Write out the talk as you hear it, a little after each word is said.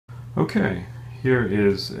Okay, here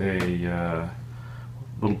is a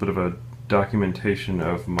little bit of a documentation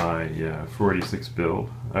of my 486 build.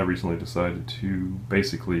 I recently decided to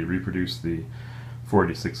basically reproduce the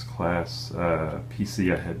 486 class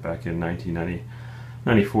PC I had back in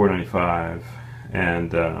 1994-95,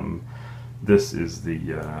 and this is the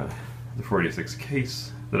 486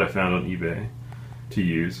 case that I found on eBay to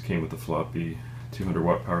use. Came with a floppy 200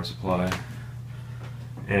 watt power supply,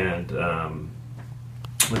 and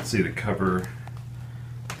let's see the cover.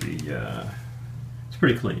 It's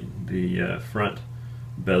pretty clean. The front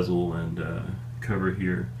bezel and cover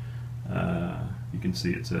here, you can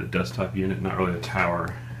see it's a desktop unit, not really a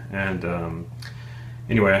tower. And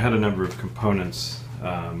anyway, I had a number of components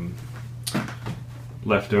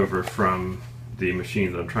left over from the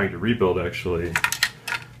machine that I'm trying to rebuild, actually.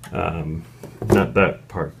 Not that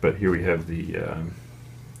part, but here we have the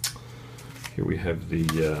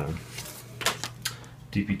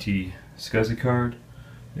DPT SCSI card.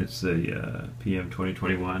 It's a PM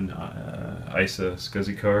 2021 ISA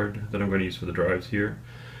SCSI card that I'm going to use for the drives here,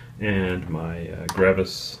 and my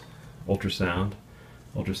Gravis ultrasound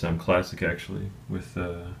classic, actually, with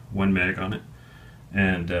 1 meg on it,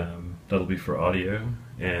 and that'll be for audio.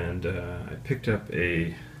 And I picked up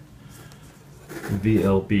a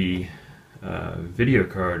VLB video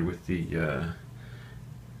card with the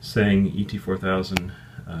Sang ET4000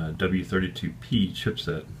 W32P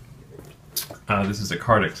chipset. This is a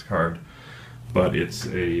Cardex card, but it's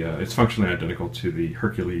functionally identical to the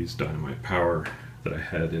Hercules Dynamite Power that I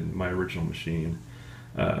had in my original machine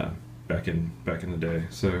back in the day.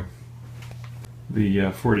 So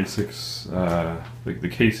the 46, the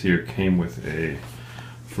case here came with a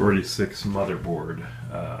 46 motherboard.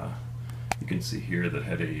 You can see here that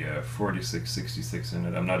had a 4666 in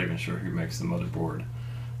it. I'm not even sure who makes the motherboard,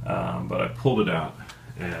 but I pulled it out,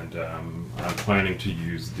 and I'm planning to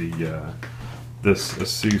use this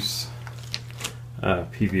Asus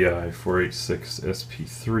PVI 486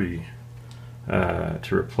 SP3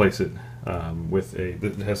 to replace it with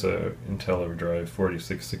that has a Intel Overdrive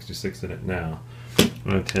 4666 in it now.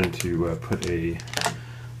 I intend to put a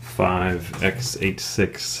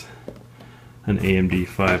 5x86, an AMD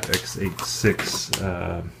 5x86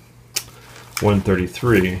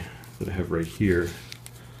 133 that I have right here,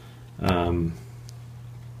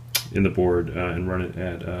 in the board, and run it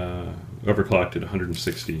at overclocked at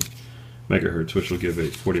 160 megahertz, which will give a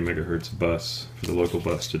 40 megahertz bus for the local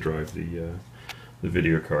bus to drive the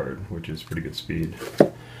video card, which is pretty good speed.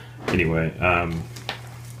 Anyway,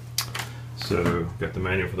 so got the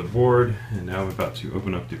manual for the board, and now I'm about to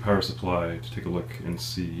open up the power supply to take a look and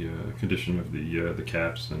see condition of the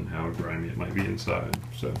caps and how grimy it might be inside.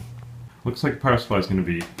 So looks like the power supply is going to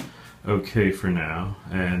be okay for now,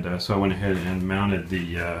 and so I went ahead and mounted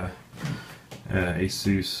the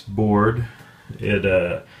Asus board. It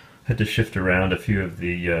had to shift around a few of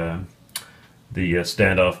the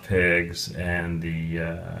standoff pegs and the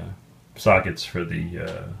sockets for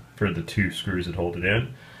the two screws that hold it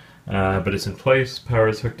in, but it's in place. Power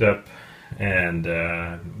is hooked up, and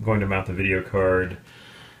I'm going to mount the video card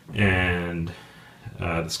and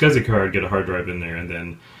the SCSI card, get a hard drive in there, and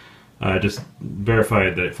then just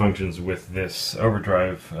verified that it functions with this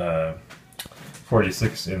overdrive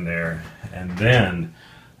 46 in there, and then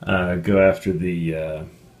go after the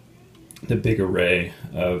big array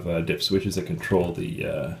of dip switches that control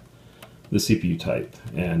the CPU type.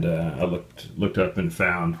 And I looked up and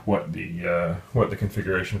found what the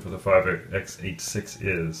configuration for the 5x86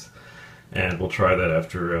 is, and we'll try that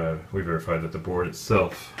after we verify that the board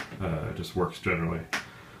itself just works generally.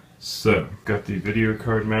 So, got the video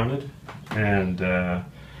card mounted, and I've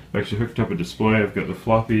actually hooked up a display. I've got the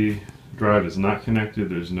floppy drive is not connected.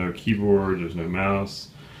 There's no keyboard, there's no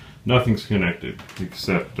mouse, nothing's connected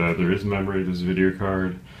except there is memory. There's a video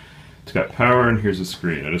card. It's got power, and here's a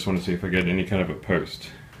screen. I just want to see if I get any kind of a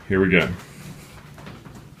post. Here we go.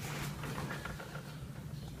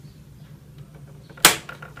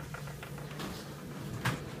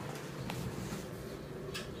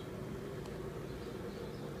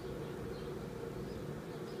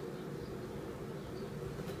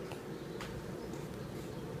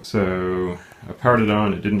 So I powered it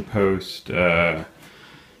on, it didn't post. A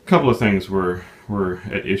couple of things were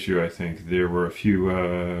at issue, I think. There were a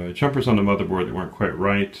few jumpers on the motherboard that weren't quite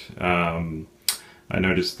right. I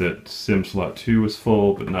noticed that SIM slot 2 was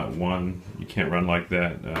full, but not 1. You can't run like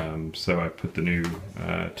that. So I put the new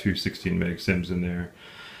two 16 meg SIMs in there.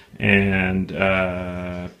 And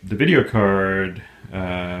the video card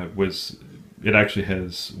it actually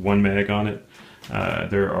has 1 meg on it.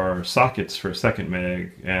 There are sockets for a 2nd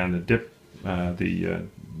meg, and the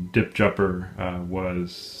dip jumper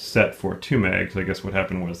was set for 2 megs. I guess what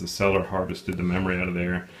happened was the seller harvested the memory out of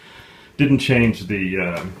there, didn't change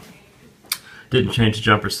the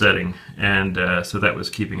jumper setting, and so that was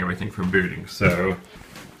keeping everything from booting. So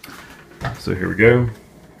here we go,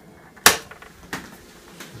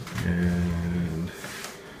 and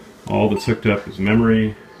all that's hooked up is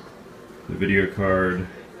memory, the video card,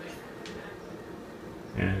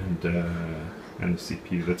 and the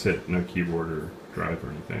CPU. That's it. No keyboard or drive or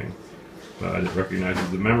anything. But it recognizes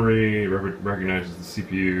the memory, recognizes the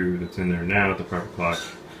CPU that's in there now at the proper clock,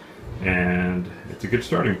 and it's a good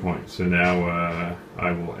starting point. So now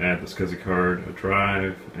I will add the SCSI card, a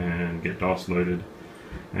drive, and get DOS loaded.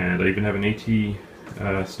 And I even have an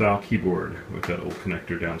AT style keyboard with that old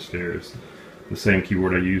connector downstairs. The same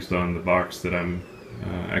keyboard I used on the box that I'm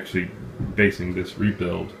actually basing this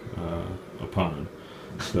rebuild upon.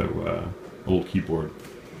 So old keyboard.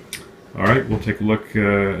 Alright, we'll take a look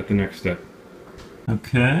at the next step.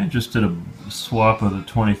 Okay, just did a swap of the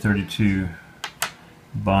 2032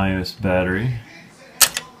 BIOS battery.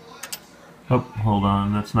 Oh, hold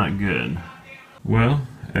on, that's not good. Well,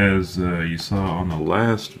 as you saw on the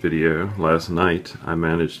last video, last night, I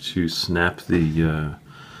managed to snap the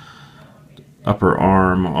upper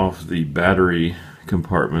arm off the battery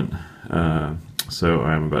compartment. So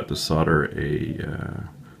I'm about to solder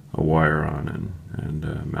a wire on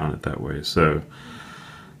and mount it that way. So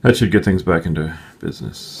that should get things back into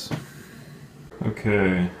business.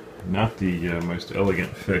 Okay, not the most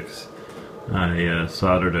elegant fix. I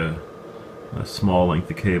soldered a small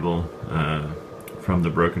length of cable from the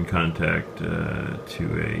broken contact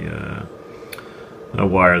to a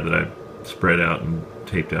wire that I spread out and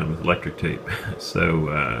taped down with electric tape.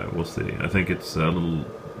 So we'll see. I think it's a little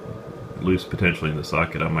loose potentially in the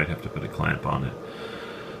socket. I might have to put a clamp on it.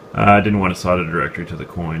 I didn't want to solder directly to the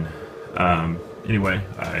coin. Anyway,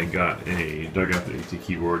 I dug out the AT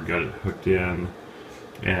keyboard, got it hooked in,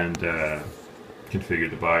 and configured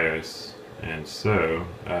the BIOS, and so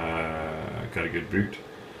got a good boot.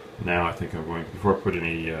 Now I think I'm going, before I put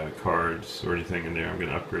any cards or anything in there, I'm going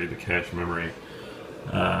to upgrade the cache memory.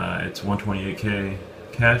 It's 128K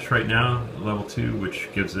cache right now, level 2, which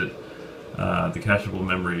gives it the cacheable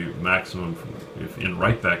memory maximum, if in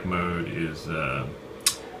write-back mode, is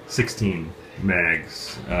 16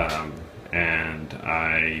 megs, and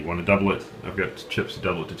I want to double it. I've got chips to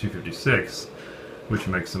double it to 256, which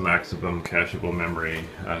makes the maximum cacheable memory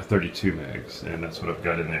 32 megs, and that's what I've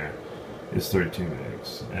got in there, is 32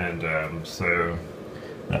 megs. And so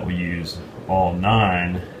that will use all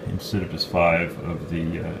 9 instead of just 5 of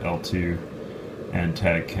the L2 and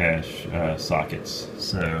tag cache sockets.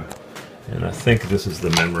 So, and I think this is the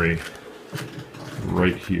memory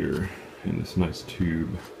right here in this nice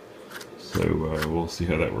tube. So we'll see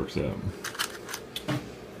how that works out.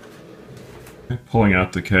 Okay, pulling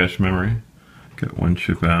out the cache memory. Got one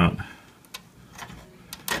chip out.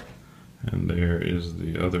 And there is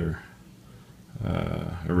the other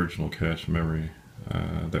original cache memory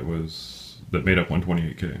that made up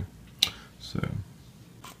 128K. So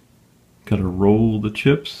gotta roll the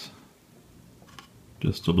chips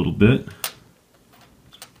just a little bit.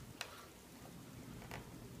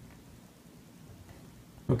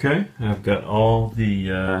 Okay, I've got all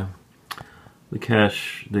the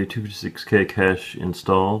cache, the 256K cache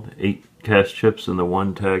installed. 8 cache chips and the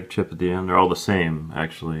 1 tag chip at the end. They're all the same,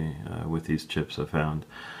 actually, with these chips I found.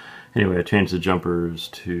 Anyway, I changed the jumpers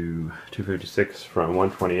to 256 from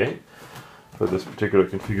 128 for this particular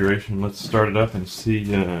configuration. Let's start it up and see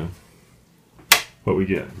what we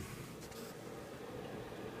get.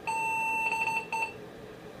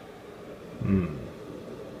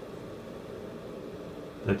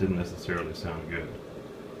 That didn't necessarily sound good.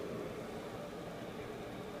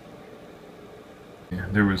 Yeah,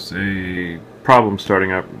 there was a problem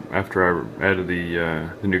starting up after I added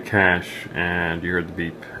the new cache, and you heard the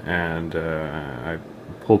beep, and I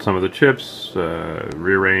pulled some of the chips,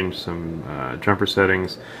 rearranged some jumper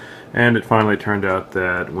settings, and it finally turned out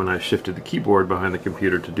that when I shifted the keyboard behind the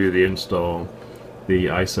computer to do the install,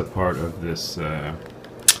 the ISA part of this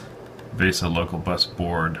VESA local bus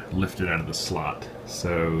board lifted out of the slot.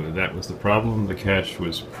 So that was the problem. The cache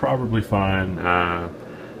was probably fine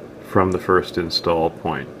from the first install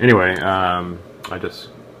point. Anyway, I just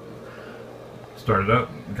started up,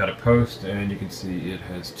 got a post, and you can see it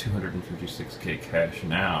has 256K cache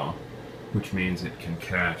now, which means it can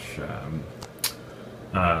cache, the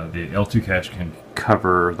L2 cache can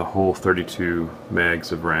cover the whole 32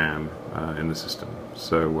 megs of RAM in the system.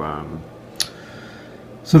 So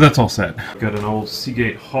that's all set. Got an old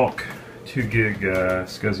Seagate Hawk 2 gig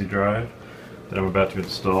SCSI drive. that I'm about to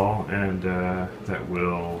install, and that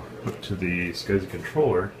will hook to the SCSI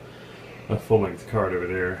controller, a full-length card over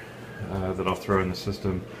there that I'll throw in the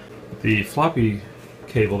system. The floppy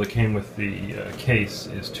cable that came with the case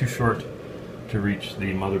is too short to reach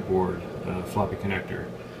the motherboard floppy connector,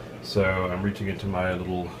 so I'm reaching into my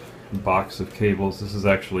little box of cables. This is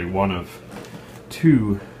actually one of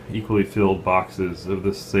two equally filled boxes of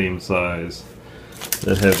the same size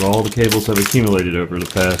that have all the cables I've accumulated over the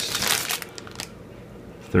past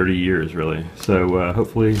 30 years, really. So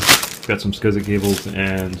hopefully I've got some SCSI cables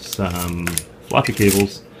and some floppy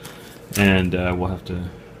cables, and we'll have to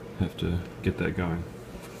get that going.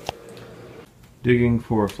 Digging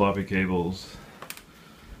for floppy cables.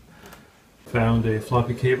 Found a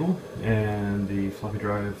floppy cable, and the floppy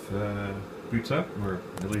drive boots up, or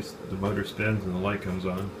at least the motor spins and the light comes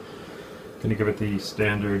on. Gonna give it the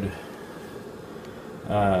standard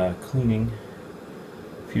cleaning,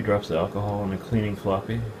 a few drops of alcohol and a cleaning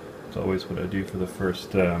floppy. It's always what I do for the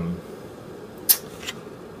first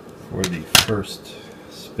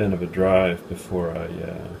spin of a drive before I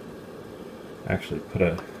actually put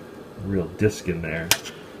a real disc in there.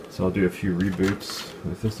 So I'll do a few reboots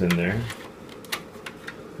with this in there,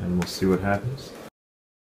 and we'll see what happens.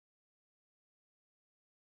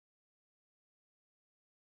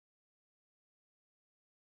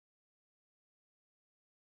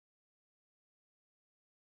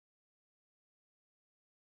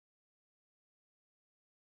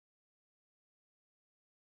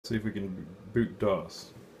 See if we can boot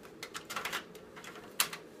DOS.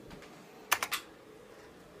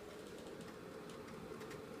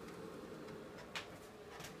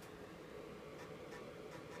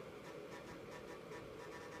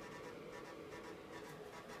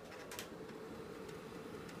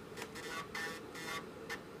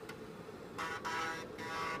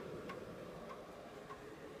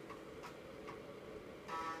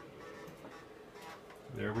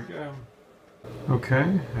 There we go.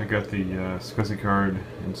 Okay, I got the SCSI card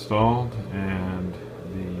installed and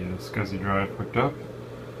the SCSI drive hooked up.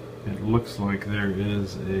 It looks like there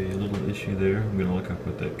is a little issue there. I'm going to look up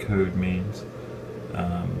what that code means.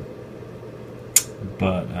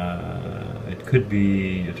 But it could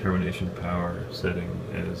be a termination power setting,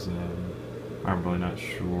 as I'm really not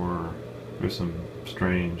sure. There's some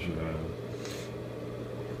strange,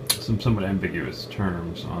 some somewhat ambiguous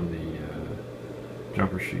terms on the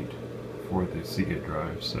jumper sheet for the Seagate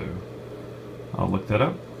drive, so I'll look that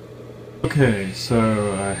up. Okay,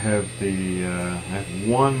 so I have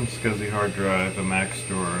one SCSI hard drive, a Mac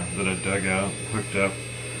store that I dug out, hooked up,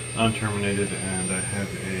 unterminated, and I have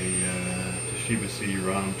a Toshiba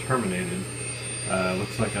Cd-ROM terminated.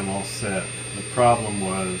 Looks like I'm all set. The problem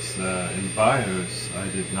was in BIOS I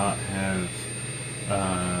did not have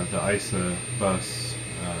the ISA bus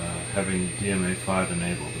having DMA5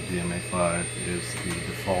 enabled. The DMA5 is the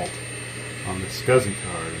default on the SCSI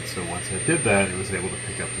card, and so once I did that, it was able to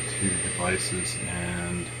pick up the two devices,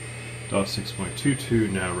 and DOS 6.22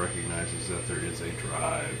 now recognizes that there is a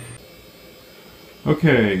drive.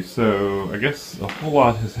 Okay, so I guess a whole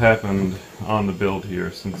lot has happened on the build here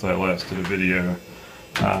since I last did a video.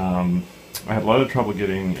 I had a lot of trouble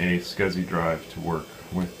getting a SCSI drive to work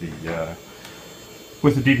with the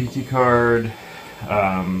DPT card.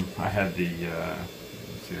 I had the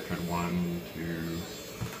let's see, I tried 1, 2,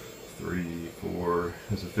 3, 4.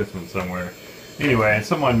 There's a fifth one somewhere. Anyway, and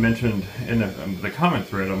someone mentioned in the comment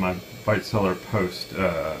thread on my ByteSeller post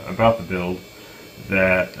about the build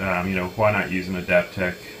that you know, why not use an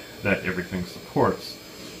Adaptec that everything supports?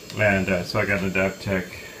 And so I got an Adaptec.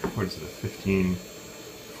 What is it?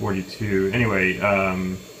 1542. Anyway,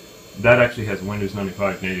 that actually has Windows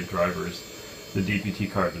 95 native drivers. The DPT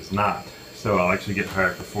card does not. So I'll actually get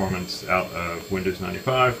higher performance out of Windows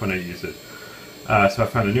 95 when I use it. So I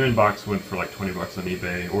found a new inbox, went for like 20 bucks on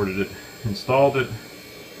eBay, ordered it, installed it.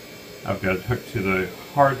 I've got it hooked to the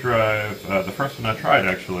hard drive, the first one I tried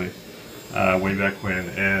actually, way back when,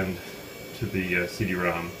 and to the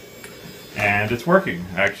CD-ROM. And it's working.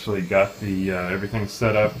 I actually got the everything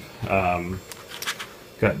set up,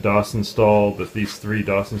 got DOS installed, but these three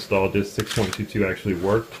DOS installed disk 6.22 actually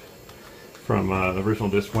worked from the original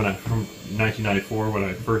disk from 1994 when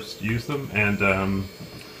I first used them, and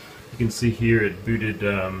you can see here it booted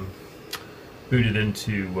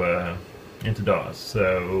into DOS,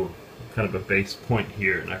 so kind of a base point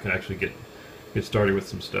here, and I can actually get started with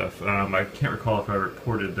some stuff. I can't recall if I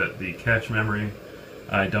reported that the cache memory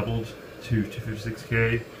I doubled to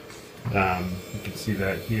 256K. You can see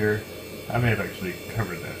that here. I may have actually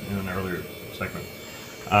covered that in an earlier segment.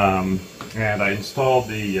 And I installed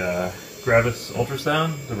the Gravis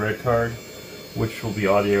Ultrasound, the red card, which will be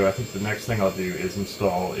audio. I think the next thing I'll do is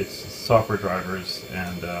install its software drivers,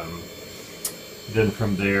 and then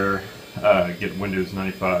from there get Windows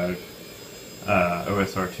 95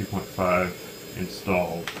 OSR 2.5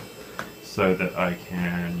 installed so that I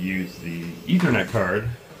can use the Ethernet card,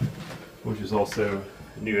 which is also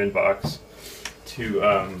new in box,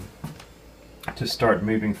 to start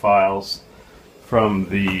moving files from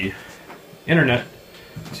the internet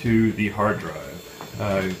to the hard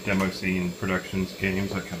drive, demo scene, productions,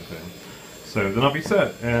 games, that kind of thing. So then I'll be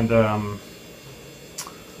set, and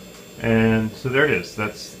so there it is.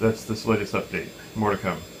 That's this latest update. More to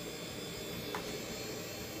come.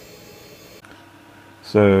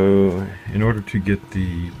 So in order to get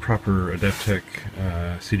the proper Adaptec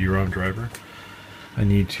CD-ROM driver, I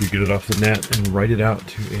need to get it off the net and write it out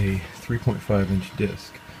to a 3.5-inch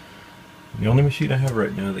disc. The only machine I have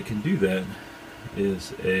right now that can do that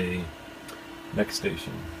is a Next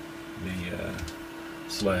Station, the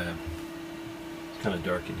slab. It's kind of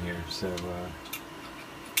dark in here, so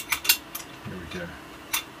here we go.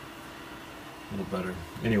 A little better.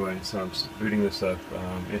 Anyway, so I'm just booting this up.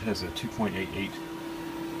 It has a 2.88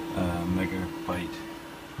 megabyte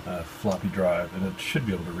floppy drive, and it should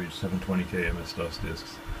be able to reach 720k MS-DOS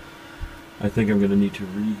disks. I think I'm going to need to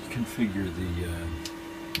reconfigure the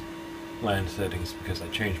LAN settings because I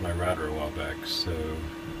changed my router a while back, so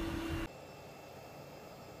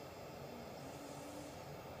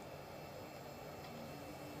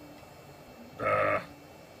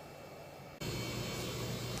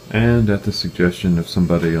and at the suggestion of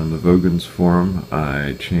somebody on the Vogans forum,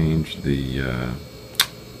 I changed the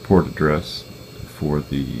port address for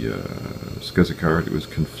the SCSI card. It was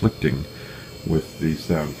conflicting with the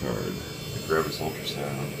sound card. The Gravis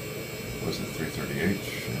ultrasound was at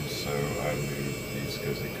 330H, and so I moved the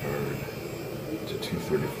SCSI card to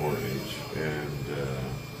 234H, and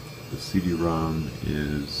the CD-ROM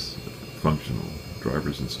is functional.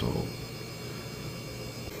 Drivers installed.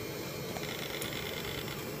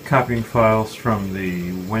 Copying files from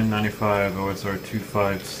the Win95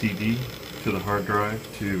 OSR25 CD to the hard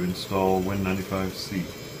drive to install Win95C.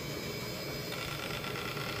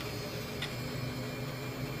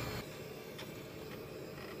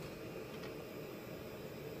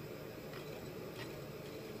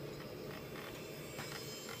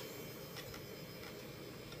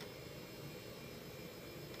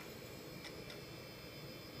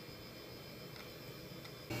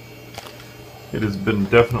 It has been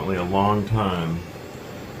definitely a long time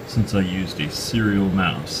since I used a serial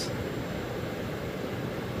mouse.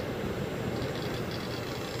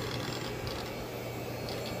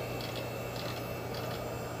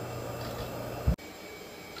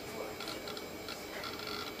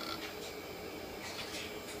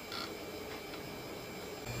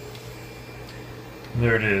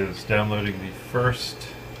 There it is, downloading the first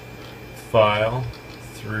file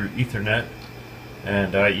through Ethernet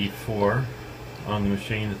and IE4 on the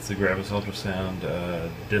machine. It's the Gravis ultrasound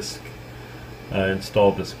disk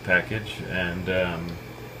install disk package, and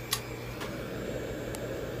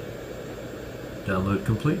download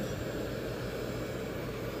complete.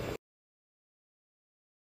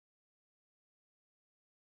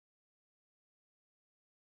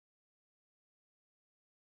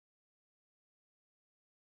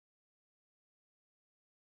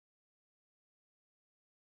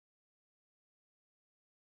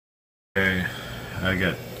 Okay, I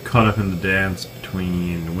got caught up in the dance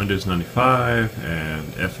between Windows 95 and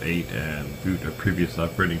F8 and boot a previous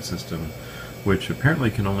operating system, which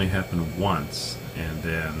apparently can only happen once, and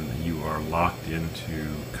then you are locked into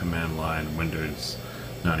command line Windows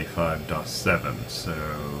 95 DOS 7. So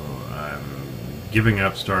I'm giving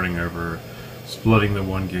up, starting over, splitting the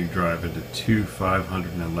 1 gig drive into two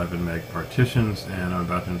 511 meg partitions, and I'm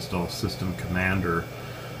about to install System Commander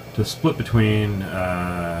to split between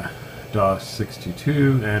DOS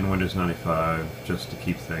 622 and Windows 95, just to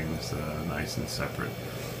keep things nice and separate.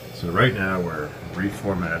 So right now we're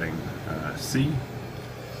reformatting C,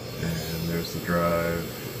 and there's the drive,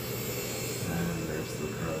 and there's the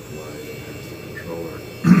drive light, and there's the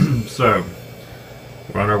controller. So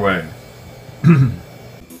we're on our way.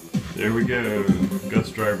 There we go,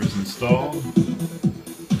 Gus driver's installed.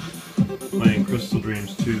 Playing Crystal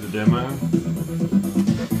Dreams 2, the demo.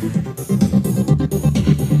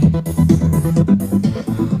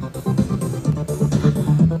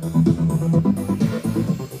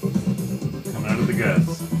 Coming out of the Gus.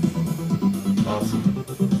 Awesome.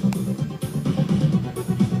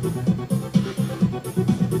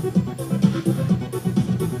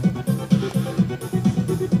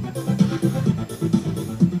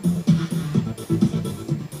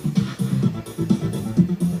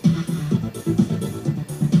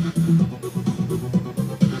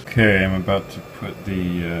 Okay, I'm about to put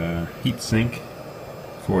the heatsink,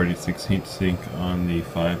 486 heatsink on the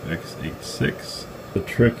 5x86. The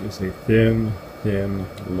trick is a thin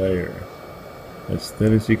layer, as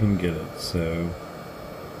thin as you can get it. So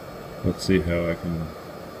let's see how I can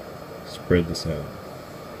spread this out.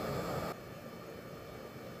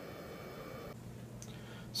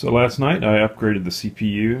 So last night I upgraded the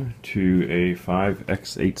CPU to a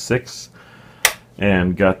 5x86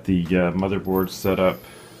 and got the motherboard set up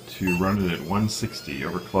to run it at 160,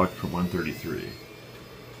 overclocked from 133.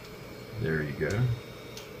 There you go.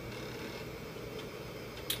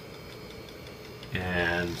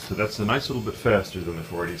 And so that's a nice little bit faster than the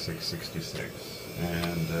 48666.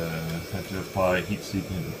 And had to apply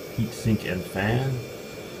heatsink and fan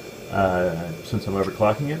since I'm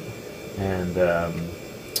overclocking it. And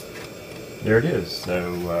there it is.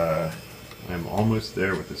 So I'm almost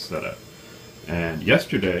there with this setup. And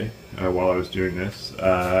yesterday, while I was doing this,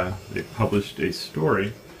 they published a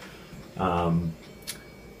story.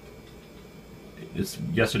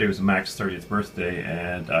 Yesterday was Mac's 30th birthday,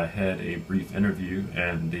 and I had a brief interview,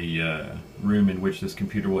 and the room in which this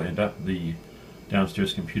computer will end up, the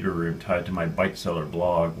downstairs computer room tied to my Bike Seller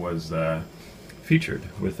blog, was featured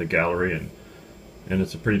with a gallery, and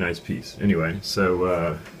it's a pretty nice piece. Anyway,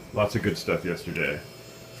 so lots of good stuff yesterday.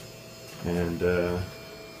 And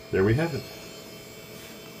there we have it.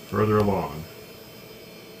 Further along.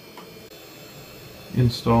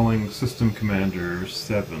 Installing System Commander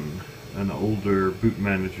 7, an older boot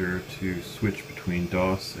manager to switch between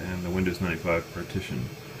DOS and the Windows 95 partition.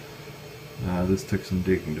 This took some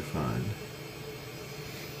digging to find.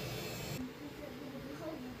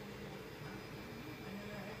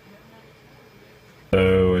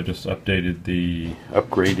 So I just upgraded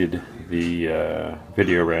the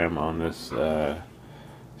video RAM on this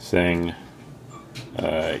Sang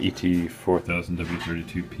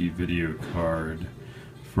ET4000W32P video card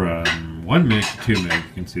from 1 meg to 2 meg.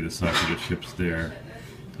 You can see the socket of chips there.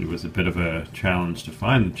 It was a bit of a challenge to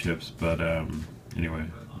find the chips, but anyway,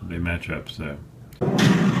 they match up. So.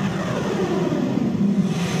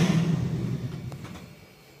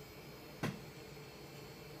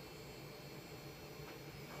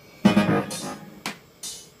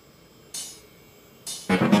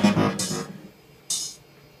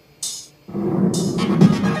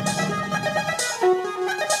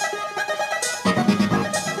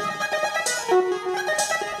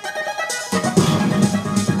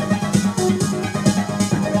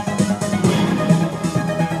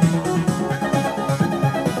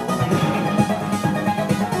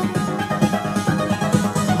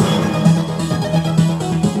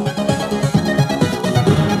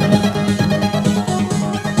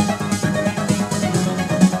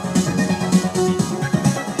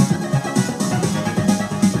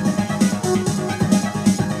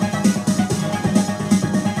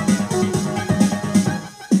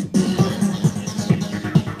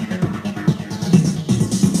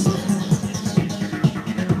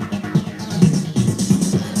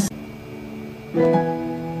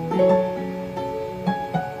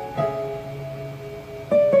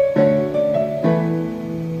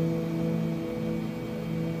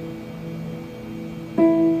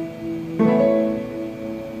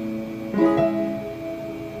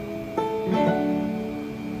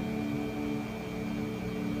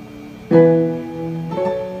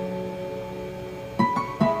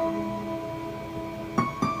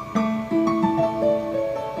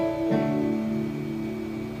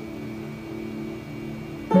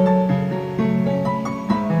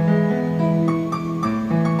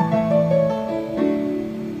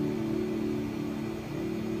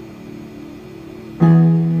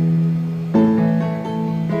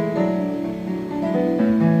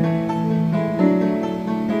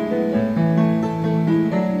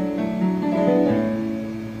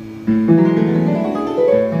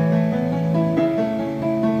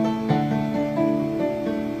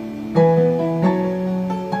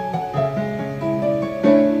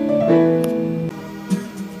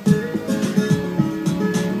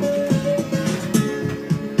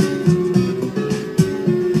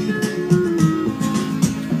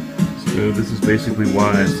 So this is basically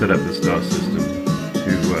why I set up this DOS system,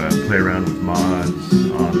 to play around with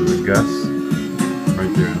mods on the Gus,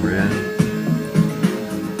 right there in red,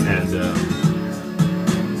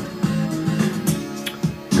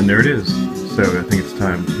 and there it is. So I think it's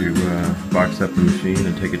time to box up the machine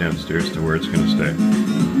and take it downstairs to where it's going to stay.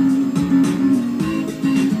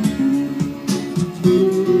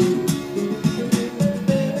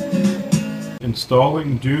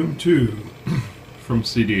 Installing Doom 2 from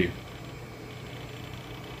CD.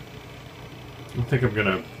 think I'm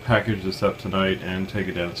gonna package this up tonight and take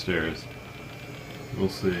it downstairs. We'll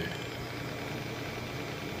see.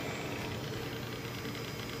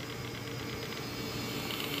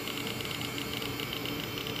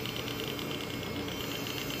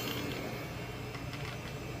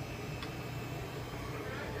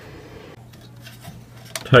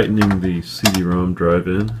 Tightening the CD-ROM drive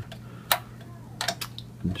in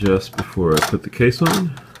just before I put the case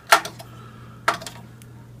on,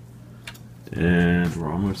 and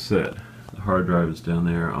we're almost set. The hard drive is down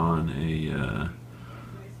there on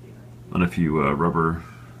a few rubber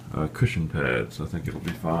cushion pads. I think it'll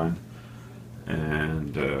be fine,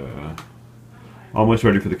 and almost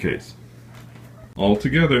ready for the case. All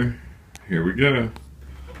together, here we go.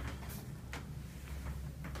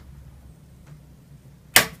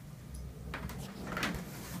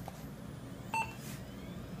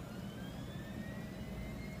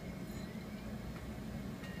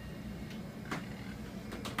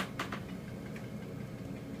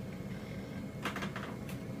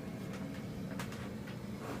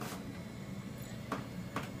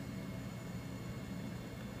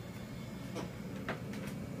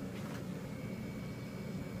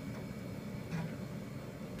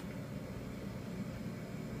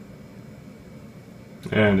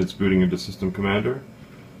 And it's booting into System Commander,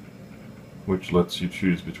 which lets you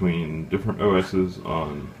choose between different OSs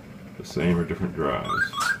on the same or different drives.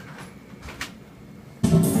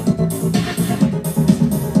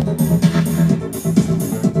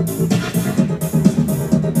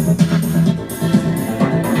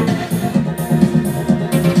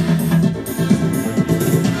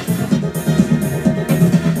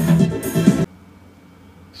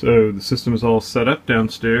 So the system is all set up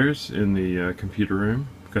downstairs in the computer room.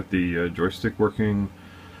 Got the joystick working,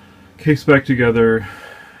 case back together,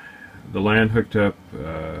 the LAN hooked up,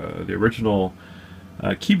 the original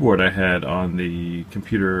keyboard I had on the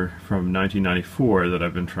computer from 1994 that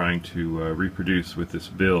I've been trying to reproduce with this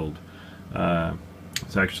build.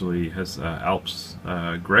 It actually has Alps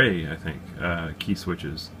gray, I think, key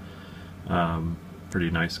switches. Pretty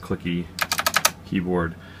nice clicky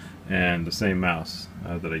keyboard. And the same mouse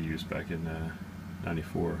that I used back in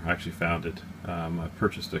 '94. I actually found it. I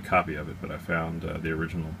purchased a copy of it, but I found the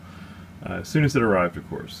original as soon as it arrived, of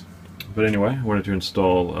course. But anyway, I wanted to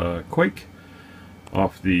install Quake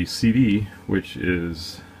off the CD, which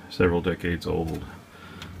is several decades old.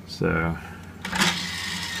 So,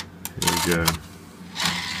 here we go.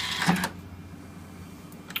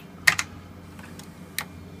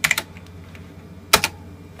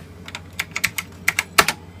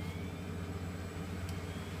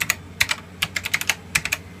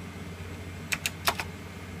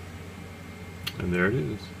 And there it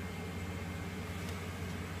is.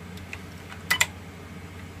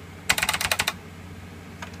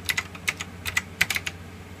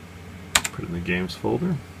 Put it in the games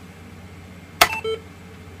folder.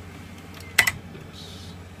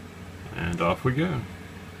 And off we go.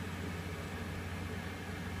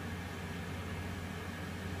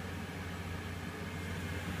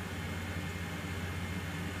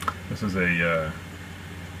 This is a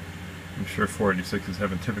I'm sure 486s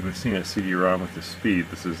haven't typically seen a CD-ROM with this speed.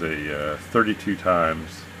 This is a 32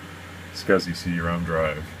 times SCSI CD-ROM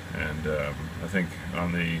drive, and I think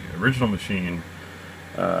on the original machine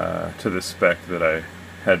to this spec that I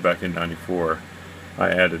had back in '94, I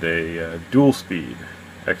added a dual speed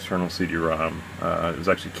external CD-ROM. It was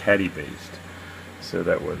actually Caddy based, so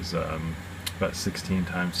that was about 16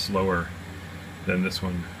 times slower than this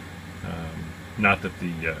one. Not that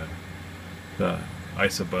the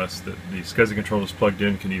ISA bus that the SCSI controller is plugged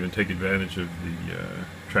in can even take advantage of the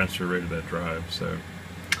transfer rate of that drive. So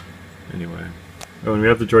anyway, oh, and we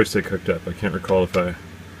have the joystick hooked up. I can't recall if I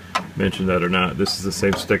mentioned that or not. This is the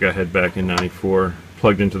same stick I had back in '94,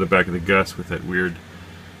 plugged into the back of the Gus with that weird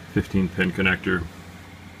 15-pin connector,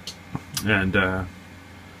 and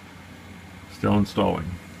still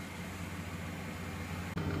installing.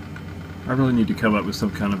 I really need to come up with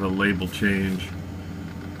some kind of a label change.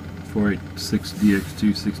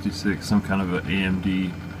 486DX266, some kind of an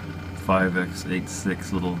AMD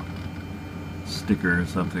 5x86 little sticker or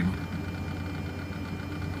something.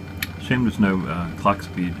 Shame there's no clock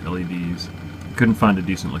speed LEDs. Couldn't find a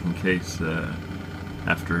decent looking case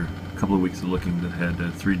after a couple of weeks of looking that had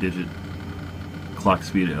 3-digit clock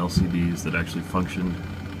speed LCDs that actually functioned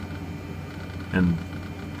and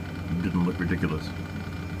didn't look ridiculous.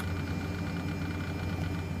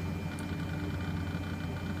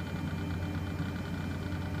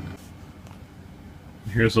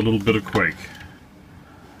 Here's a little bit of Quake.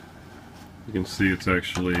 You can see it's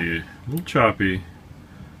actually a little choppy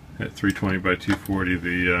at 320 by 240.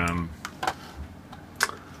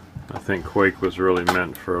 I think Quake was really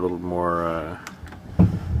meant for a little more, a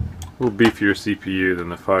little beefier CPU than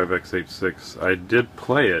the 5x86. I did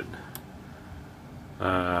play it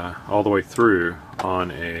all the way through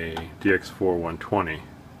on a DX4 120,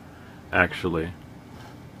 actually,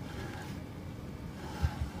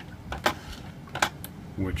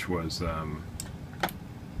 which was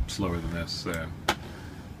slower than this.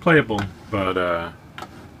 Playable, but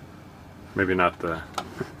maybe not the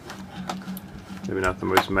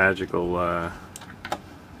most magical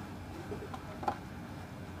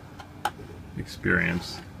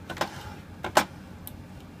experience.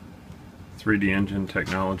 3D engine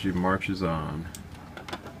technology marches on.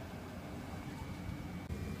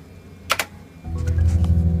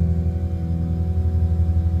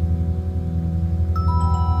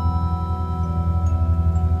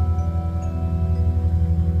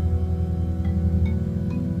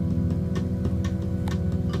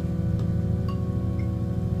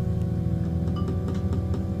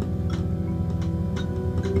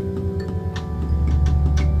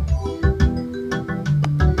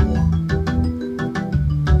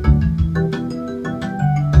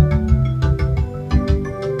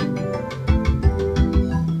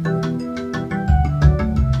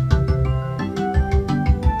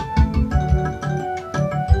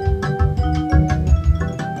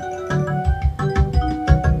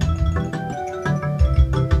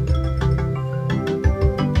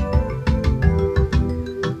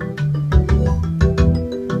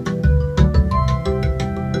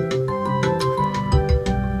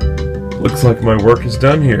 Looks like my work is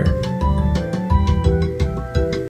done here.